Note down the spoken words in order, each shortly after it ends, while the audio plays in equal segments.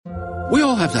We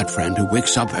all have that friend who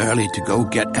wakes up early to go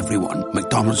get everyone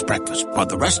McDonald's breakfast, while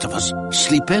the rest of us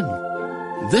sleep in.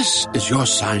 This is your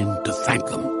sign to thank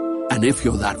them. And if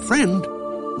you're that friend,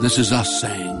 this is us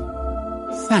saying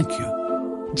thank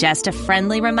you. Just a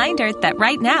friendly reminder that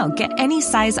right now, get any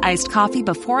size iced coffee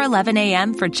before 11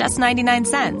 a.m. for just 99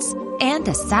 cents. And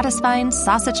a satisfying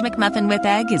sausage McMuffin with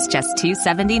egg is just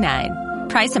 $2.79.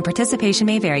 Price and participation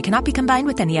may vary. Cannot be combined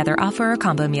with any other offer or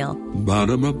combo meal.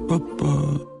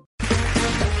 Ba-da-ba-ba-ba.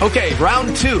 Okay,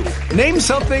 round two. Name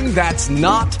something that's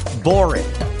not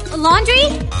boring. A laundry?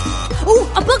 Ooh,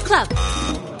 a book club.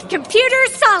 Computer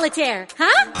solitaire,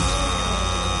 huh?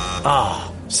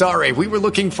 Ah, sorry, we were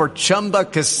looking for Chumba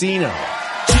Casino.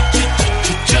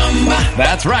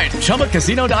 That's right,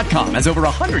 ChumbaCasino.com has over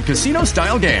 100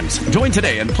 casino-style games. Join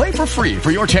today and play for free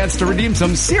for your chance to redeem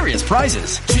some serious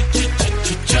prizes.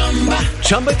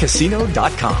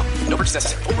 ChumbaCasino.com. No purchase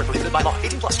necessary. Void where prohibited by law.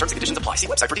 18 plus. Terms and conditions apply. See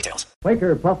website for details.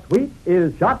 Quaker Puffed Wheat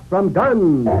is shot from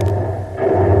guns.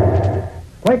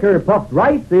 Quaker Puffed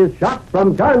Rice is shot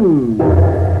from guns.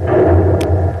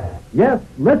 Yes,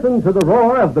 listen to the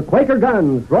roar of the Quaker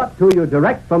guns, brought to you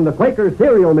direct from the Quaker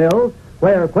cereal mills,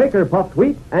 where Quaker Puffed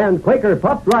Wheat and Quaker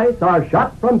Puffed Rice are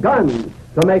shot from guns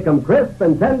to make them crisp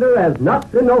and tender as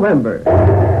nuts in November.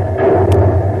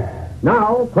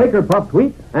 Now, Quaker Puffed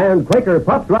Wheat and Quaker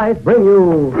Puffed Rice bring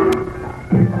you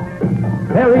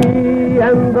Terry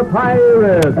and the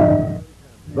Pirates,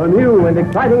 the new and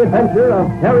exciting adventure of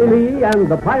Terry Lee and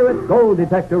the Pirate's Gold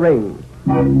Detector Ring.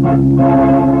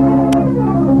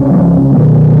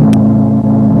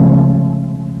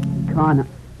 Con,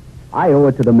 I owe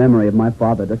it to the memory of my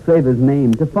father to save his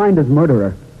name, to find his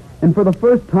murderer. And for the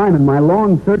first time in my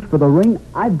long search for the ring,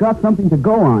 I've got something to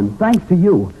go on, thanks to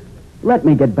you. Let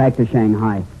me get back to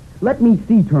Shanghai. Let me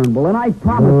see Turnbull, and I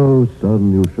promise... No,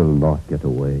 son, you shall not get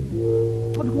away.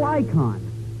 But why, Con?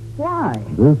 Why?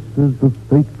 This is the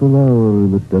fateful hour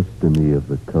in the destiny of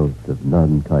the cult of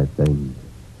Nan-Kai Feng.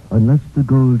 Unless the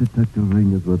gold detector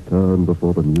ring is returned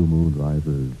before the new moon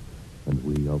rises, and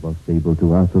we are thus able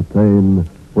to ascertain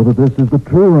whether this is the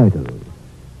true idol,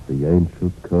 the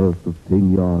ancient curse of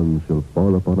Ting Yang shall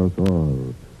fall upon us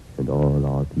all, and all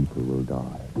our people will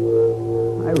die.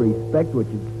 I respect what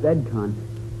you've said, Con.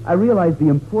 I realize the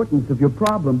importance of your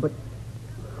problem, but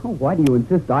why do you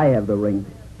insist I have the ring?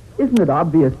 Isn't it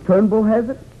obvious Turnbull has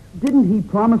it? Didn't he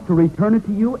promise to return it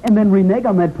to you and then renege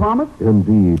on that promise?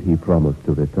 Indeed, he promised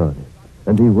to return it,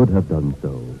 and he would have done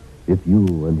so if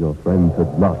you and your friends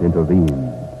had not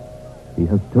intervened. He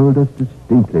has told us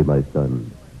distinctly, my son,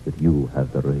 that you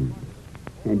have the ring.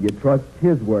 And you trust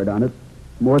his word on it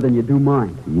more than you do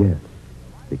mine? Yes,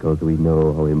 because we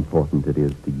know how important it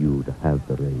is to you to have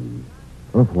the ring.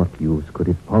 Of what use could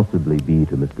it possibly be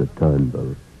to Mr.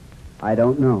 Turnbull? I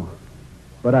don't know,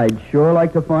 but I'd sure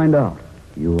like to find out.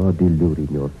 You are deluding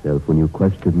yourself when you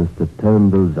question Mr.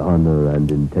 Turnbull's honor and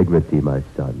integrity, my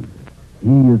son.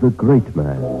 He is a great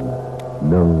man,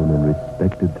 known and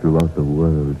respected throughout the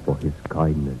world for his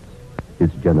kindness,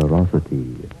 his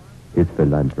generosity, his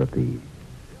philanthropy.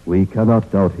 We cannot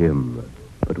doubt him,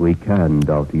 but we can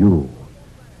doubt you.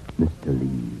 Mr.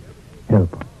 Lee,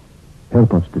 help us.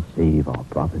 Help us to save our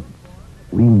province.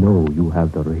 We know you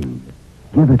have the ring.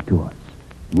 Give it to us.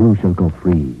 You shall go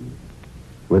free.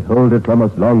 Withhold it from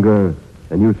us longer,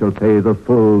 and you shall pay the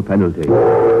full penalty.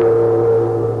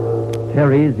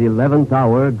 Terry's 11th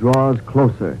hour draws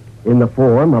closer in the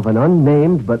form of an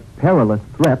unnamed but perilous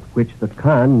threat which the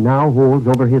Khan now holds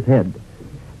over his head.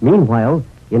 Meanwhile,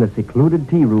 in a secluded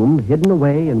tea room hidden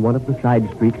away in one of the side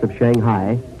streets of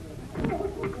Shanghai...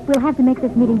 We'll have to make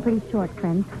this meeting pretty short,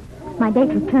 friends. My date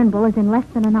with Turnbull is in less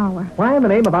than an hour. Why in the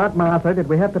name of Aunt Martha did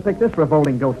we have to pick this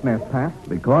revolting ghost nest, Pat?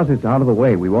 Because it's out of the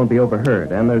way, we won't be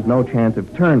overheard, and there's no chance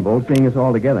of Turnbull seeing us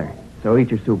all together. So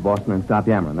eat your soup, Boston, and stop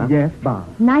yammering, huh? Yes, Bob.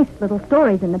 Nice little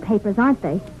stories in the papers, aren't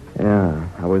they? Yeah,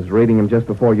 I was reading them just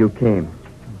before you came.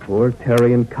 Poor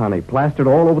Terry and Connie, plastered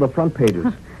all over the front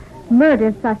pages.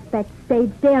 Murder suspect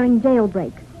staged daring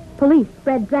jailbreak. Police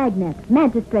spread dragnet.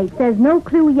 Magistrate says no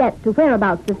clue yet to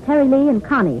whereabouts of Terry Lee and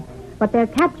Connie, but their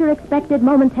capture expected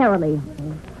momentarily.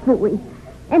 Phooey.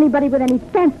 Anybody with any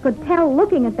sense could tell,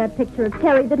 looking at that picture of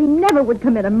Terry, that he never would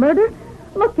commit a murder.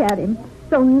 Look at him.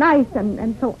 So nice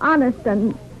and so honest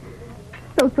and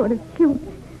so sort of cute.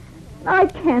 I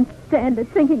can't stand it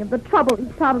thinking of the trouble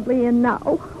he's probably in now.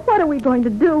 What are we going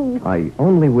to do? I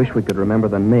only wish we could remember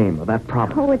the name of that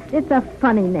problem. Oh, it's a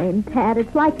funny name, Pat.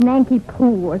 It's like Nanky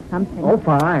Poo or something. Oh,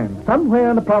 fine.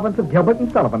 Somewhere in the province of Gilbert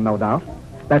and Sullivan, no doubt.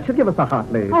 That should give us a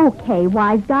hot lead. Okay,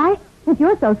 wise guy. If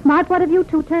you're so smart, what have you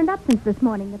two turned up since this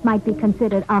morning that might be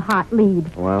considered a hot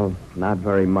lead? Well, not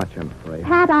very much, I'm afraid.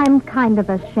 Pat, I'm kind of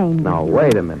ashamed Now, of you.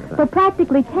 wait a minute. For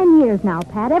practically 10 years now,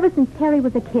 Pat, ever since Terry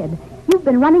was a kid, you've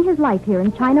been running his life here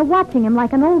in China, watching him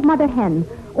like an old mother hen,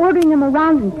 ordering him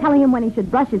around and telling him when he should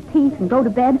brush his teeth and go to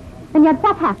bed. And yet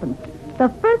what happens? The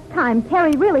first time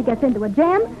Terry really gets into a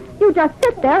jam, you just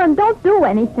sit there and don't do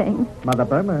anything. Mother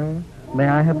Burma, may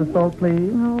I have the salt,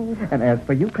 please? Oh. And as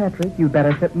for you, Patrick, you'd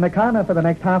better sit in the corner for the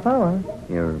next half hour.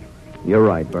 You're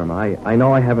right, Burma. I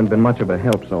know I haven't been much of a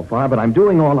help so far, but I'm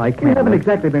doing all I can. We haven't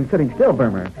exactly been sitting still,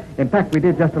 Burma. In fact, we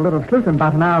did just a little sleuthing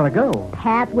about an hour ago.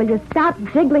 Pat, will you stop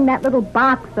jiggling that little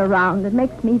box around? It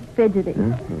makes me fidgety.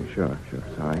 Sure.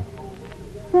 Sorry.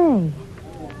 Say,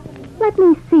 let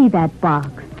me see that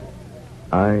box.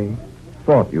 I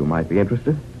thought you might be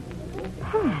interested.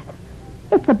 Pat,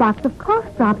 it's a box of cough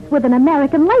drops with an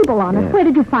American label on it. Yes. Where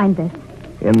did you find this?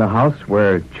 In the house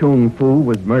where Chung Fu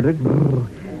was murdered.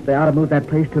 They ought to move that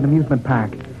place to an amusement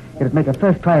park. It'd make a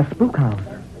first-class spook house.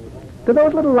 Do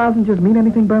those little lozenges mean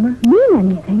anything, Burma? Mean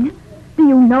anything? Do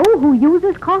you know who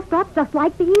uses cough drops just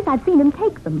like these? I've seen him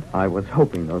take them. I was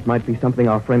hoping those might be something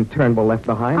our friend Turnbull left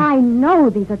behind. I know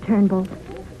these are Turnbull's.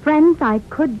 Friends, I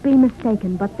could be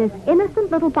mistaken, but this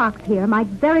innocent little box here might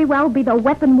very well be the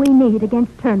weapon we need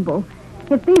against Turnbull.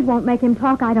 If these won't make him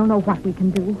talk, I don't know what we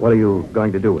can do. What are you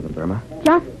going to do with them, Burma?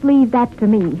 Just leave that to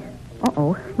me.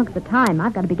 Uh-oh, look at the time.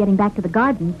 I've got to be getting back to the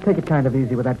garden. Take it kind of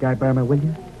easy with that guy, Burma, will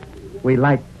you? We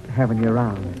like having you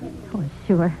around. Oh,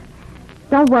 sure.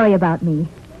 Don't worry about me.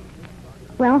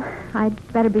 Well,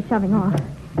 I'd better be shoving off.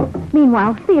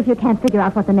 Meanwhile, see if you can't figure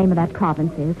out what the name of that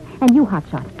province is. And you,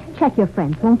 Hotshot, check your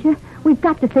friends, won't you? We've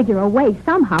got to figure a way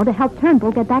somehow to help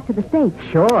Turnbull get back to the States.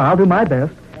 Sure, I'll do my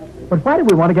best. But why do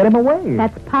we want to get him away?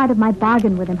 That's part of my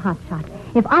bargain with him, Hotshot.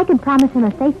 If I can promise him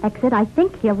a safe exit, I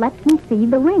think he'll let me see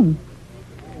the ring.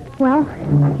 Well,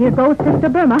 here goes Sister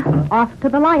Burma, off to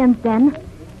the lion's den.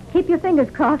 Keep your fingers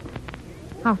crossed.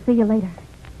 I'll see you later.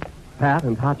 Pat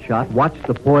and Hotshot watched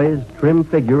the poised, trim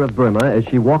figure of Burma as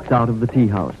she walked out of the tea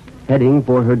house, heading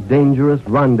for her dangerous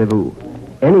rendezvous.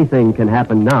 Anything can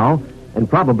happen now, and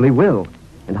probably will.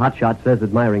 And Hotshot says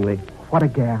admiringly, What a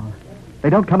gal. They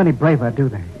don't come any braver, do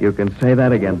they? You can say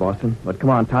that again, Boston. But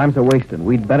come on, time's a wasting.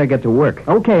 We'd better get to work.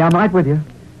 Okay, I'm right with you.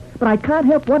 But I can't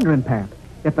help wondering, Pat,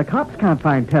 if the cops can't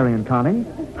find Terry and Connie,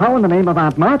 how in the name of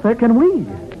Aunt Martha can we?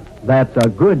 That's a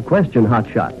good question,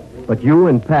 Hotshot. But you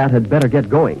and Pat had better get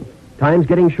going. Time's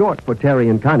getting short for Terry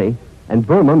and Connie, and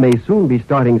Burma may soon be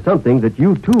starting something that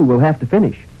you two will have to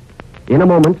finish. In a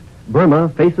moment, Burma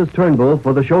faces Turnbull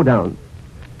for the showdown.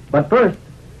 But first,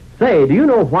 say, do you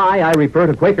know why I refer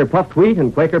to Quaker puffed wheat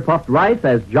and Quaker puffed rice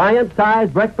as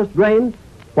giant-sized breakfast grains?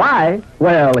 Why?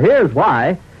 Well, here's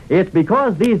why. It's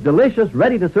because these delicious,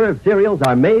 ready-to-serve cereals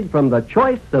are made from the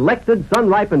choice, selected,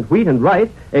 sun-ripened wheat and rice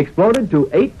exploded to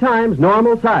 8 times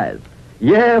normal size.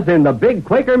 Yes, in the big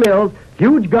Quaker mills,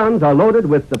 huge guns are loaded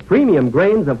with the premium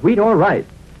grains of wheat or rice.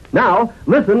 Now,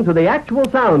 listen to the actual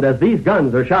sound as these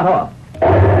guns are shot off.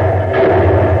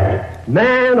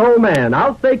 Man, oh man,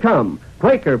 out they come.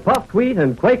 Quaker puffed wheat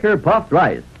and Quaker puffed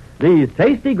rice. These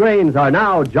tasty grains are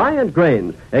now giant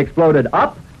grains, exploded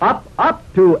up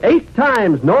to 8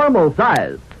 times normal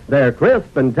size. They're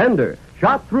crisp and tender,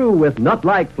 shot through with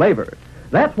nut-like flavor.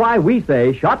 That's why we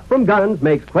say shot from guns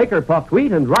makes Quaker puffed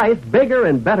wheat and rice bigger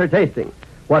and better tasting.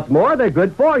 What's more, they're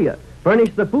good for you.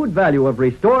 Furnish the food value of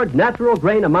restored natural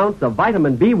grain amounts of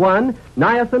vitamin B1,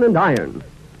 niacin, and iron.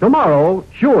 Tomorrow,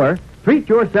 sure, treat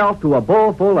yourself to a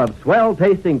bowl full of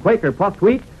swell-tasting Quaker puffed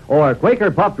wheat or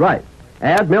Quaker puffed rice.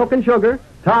 Add milk and sugar,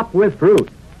 top with fruit.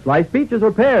 Sliced peaches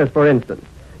or pears, for instance.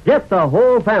 Get the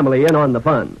whole family in on the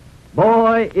fun.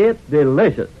 Boy, it's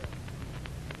delicious.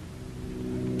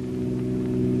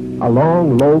 A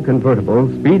long, low convertible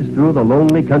speeds through the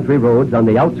lonely country roads on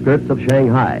the outskirts of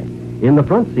Shanghai. In the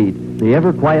front seat, the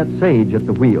ever-quiet Sage at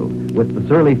the wheel, with the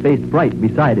surly-faced Bright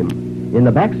beside him. In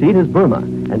the back seat is Burma,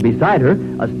 and beside her,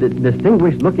 a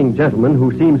distinguished-looking gentleman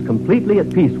who seems completely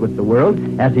at peace with the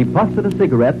world as he puffs at a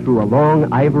cigarette through a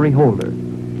long ivory holder.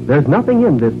 There's nothing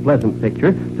in this pleasant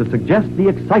picture to suggest the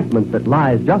excitement that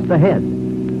lies just ahead.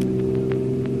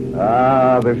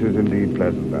 Ah, this is indeed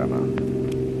pleasant, Burma.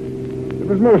 It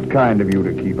was most kind of you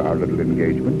to keep our little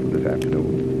engagement for this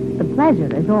afternoon. The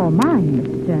pleasure is all mine,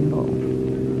 Mr. Turnbull.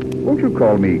 Won't you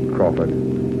call me Crawford?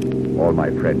 All my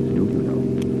friends do, you know.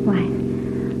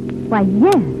 Why,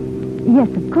 yes. Yes,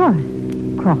 of course.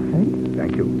 Crawford.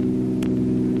 Thank you.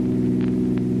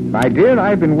 My dear,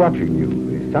 I've been watching you.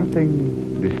 Is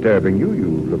something disturbing you? You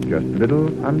look just a little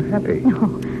unhappy.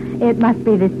 Oh, it must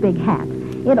be this big hat.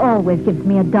 It always gives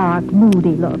me a dark,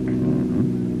 moody look.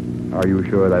 Are you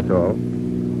sure that's all?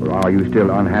 Or are you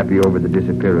still unhappy over the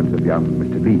disappearance of young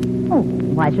Mr. Lee? Oh,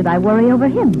 why should I worry over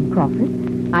him,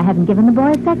 Crawford? I haven't given the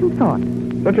boy a second thought.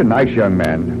 Such a nice young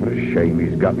man. What a shame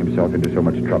he's gotten himself into so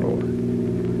much trouble.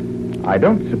 I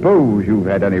don't suppose you've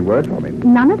had any word from him.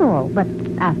 None at all, but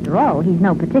after all, he's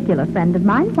no particular friend of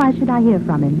mine. Why should I hear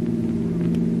from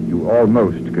him? You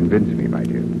almost convinced me, my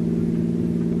dear.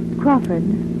 Crawford,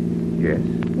 Yes?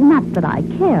 not that I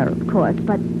care, of course,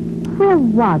 but where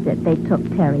was it they took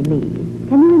Terry Lee?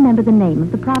 Can you remember the name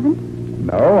of the province?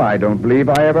 No, I don't believe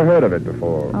I ever heard of it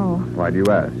before. Oh. Why do you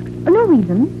ask? No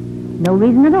reason. No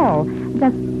reason at all.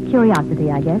 Just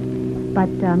curiosity, I guess. But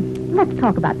let's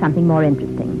talk about something more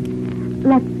interesting.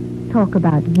 Let's talk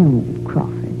about you,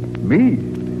 Crawford. Me?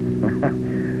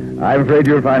 I'm afraid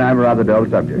you'll find I'm a rather dull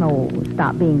subject. Oh,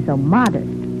 stop being so modest.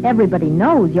 Everybody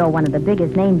knows you're one of the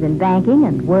biggest names in banking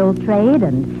and world trade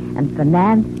and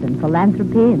finance and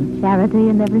philanthropy and charity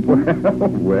and everything.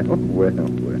 Well.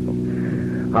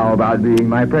 How about being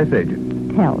my press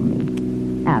agent? Tell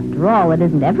me. After all, it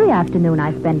isn't every afternoon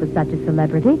I spend with such a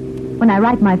celebrity. When I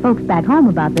write my folks back home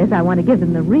about this, I want to give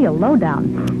them the real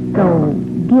lowdown. So,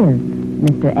 give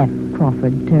Mr. F.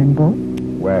 Crawford Turnbull.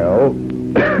 Well,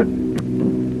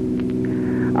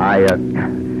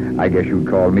 I guess you'd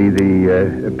call me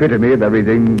the epitome of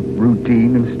everything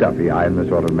routine and stuffy. I am the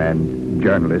sort of man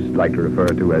journalists like to refer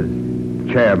to as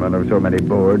chairman of so many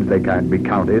boards they can't be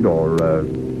counted, or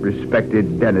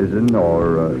respected denizen,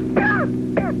 or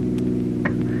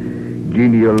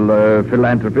genial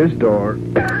philanthropist, or...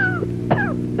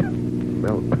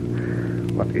 Well,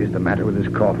 what is the matter with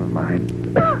this cough of mine?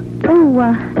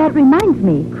 That reminds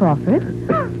me, Crawford.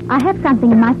 I have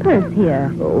something in my purse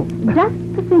here. Oh? Just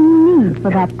the thing you need for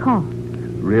that cough.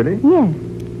 Really? Yes.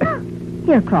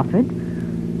 Here, Crawford.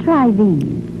 Try these.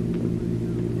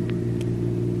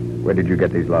 Where did you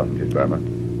get these lozenges, Burma?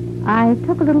 I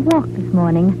took a little walk this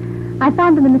morning. I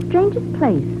found them in the strangest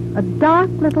place. A dark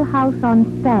little house on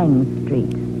Stang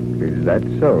Street. Is that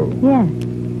so? Yes.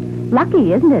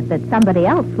 Lucky, isn't it, that somebody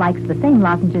else likes the same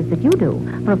lozenges that you do?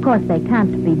 For, of course, they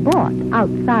can't be bought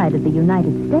outside of the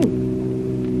United States.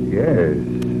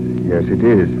 Yes, it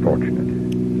is fortunate.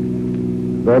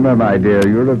 Burma, my dear,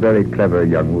 you're a very clever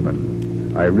young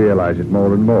woman. I realize it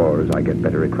more and more as I get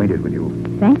better acquainted with you.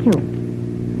 Thank you.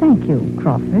 Thank you,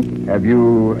 Crawford. Have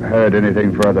you heard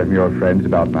anything further from your friends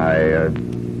about my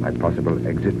possible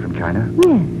exit from China?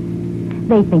 Yes.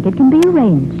 They think it can be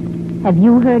arranged. Have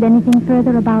you heard anything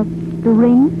further about the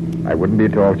ring? I wouldn't be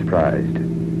at all surprised.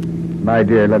 My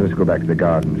dear, let us go back to the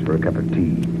gardens for a cup of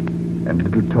tea and a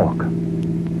little talk.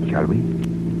 Shall we?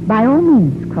 By all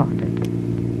means,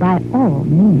 Crawford. By all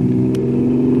means.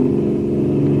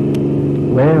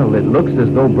 Well, it looks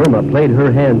as though Burma played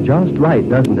her hand just right,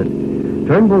 doesn't it?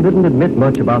 Turnbull didn't admit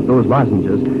much about those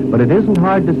lozenges, but it isn't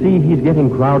hard to see he's getting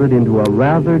crowded into a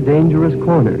rather dangerous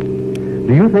corner.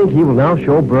 Do you think he will now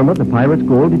show Burma the pirate's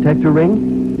gold detector ring?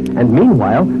 And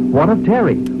meanwhile, what of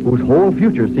Terry, whose whole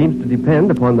future seems to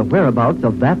depend upon the whereabouts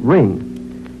of that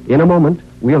ring? In a moment,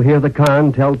 we'll hear the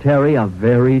Khan tell Terry a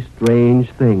very strange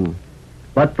thing.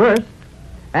 But first,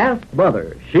 ask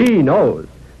Mother. She knows.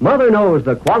 Mother knows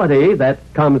the quality that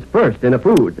comes first in a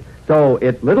food. So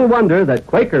it's little wonder that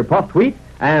Quaker puffed wheat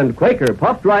and Quaker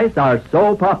puffed rice are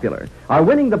so popular, are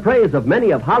winning the praise of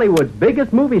many of Hollywood's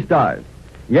biggest movie stars.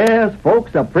 Yes,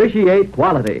 folks appreciate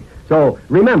quality. So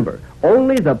remember,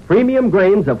 only the premium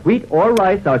grains of wheat or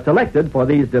rice are selected for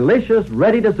these delicious,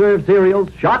 ready-to-serve cereals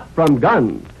shot from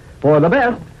guns. For the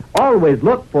best, always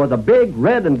look for the big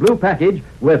red and blue package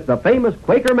with the famous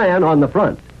Quaker man on the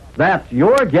front. That's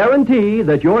your guarantee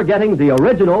that you're getting the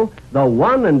original, the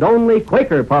one and only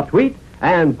Quaker puffed wheat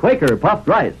and Quaker puffed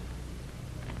rice.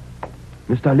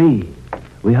 Mr. Lee,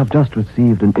 we have just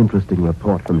received an interesting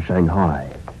report from Shanghai.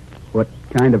 What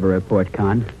kind of a report,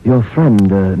 Con? Your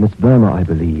friend, Miss Burma, I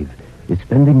believe, is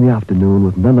spending the afternoon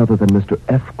with none other than Mr.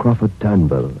 F. Crawford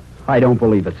Turnbull. I don't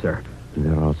believe it, sir.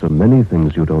 There are so many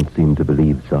things you don't seem to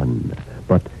believe, son.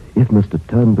 But if Mr.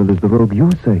 Turnbull is the rogue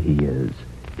you say he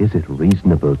is it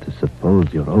reasonable to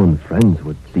suppose your own friends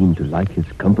would seem to like his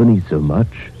company so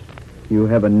much? You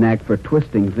have a knack for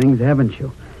twisting things, haven't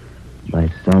you?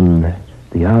 My son,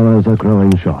 the hours are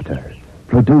growing shorter.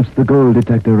 Produce the gold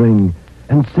detector ring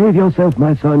and save yourself,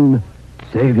 my son.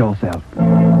 Save yourself.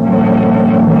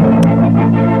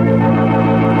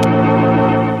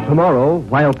 Tomorrow,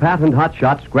 while Pat and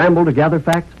Hotshot scramble to gather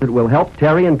facts that will help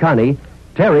Terry and Connie,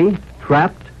 Terry,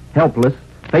 trapped, helpless,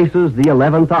 faces the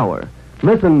 11th hour.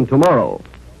 Listen tomorrow.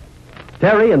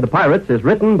 Terry and the Pirates is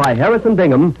written by Harrison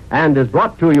Bingham and is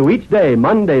brought to you each day,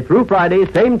 Monday through Friday,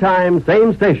 same time,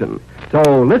 same station.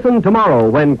 So listen tomorrow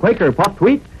when Quaker puffed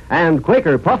wheat and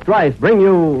Quaker Puffed Rice bring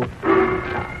you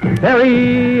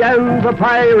Terry and the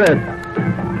Pirates.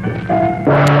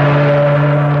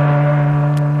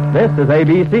 This is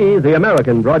ABC, the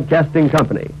American Broadcasting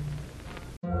Company.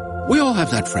 We all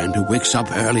have that friend who wakes up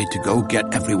early to go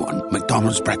get everyone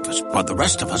McDonald's breakfast, while the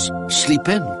rest of us sleep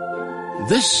in.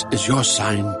 This is your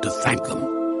sign to thank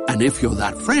them. And if you're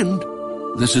that friend,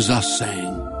 this is us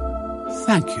saying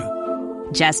thank you.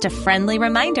 Just a friendly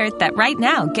reminder that right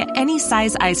now, get any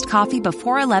size iced coffee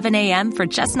before 11 a.m. for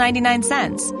just 99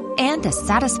 cents. And a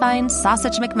satisfying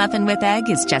sausage McMuffin with egg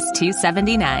is just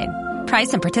 $2.79.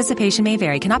 Price and participation may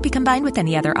vary. Cannot be combined with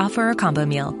any other offer or combo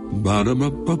meal.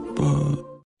 Ba-da-ba-ba-ba.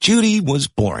 Judy was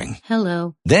boring.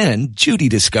 Hello. Then Judy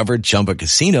discovered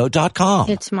ChumbaCasino.com.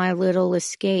 It's my little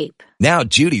escape. Now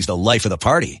Judy's the life of the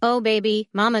party. Oh, baby,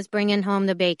 mama's bringing home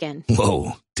the bacon.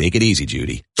 Whoa, take it easy,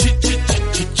 Judy.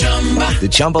 The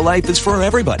Chumba life is for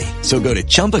everybody. So go to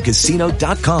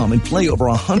ChumbaCasino.com and play over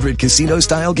 100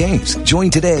 casino-style games. Join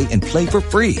today and play for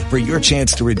free for your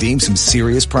chance to redeem some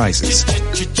serious prizes.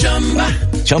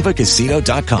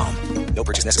 ChumbaCasino.com. No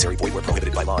purchase necessary. Void where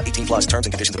prohibited by law. 18+ terms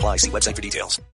and conditions apply. See website for details.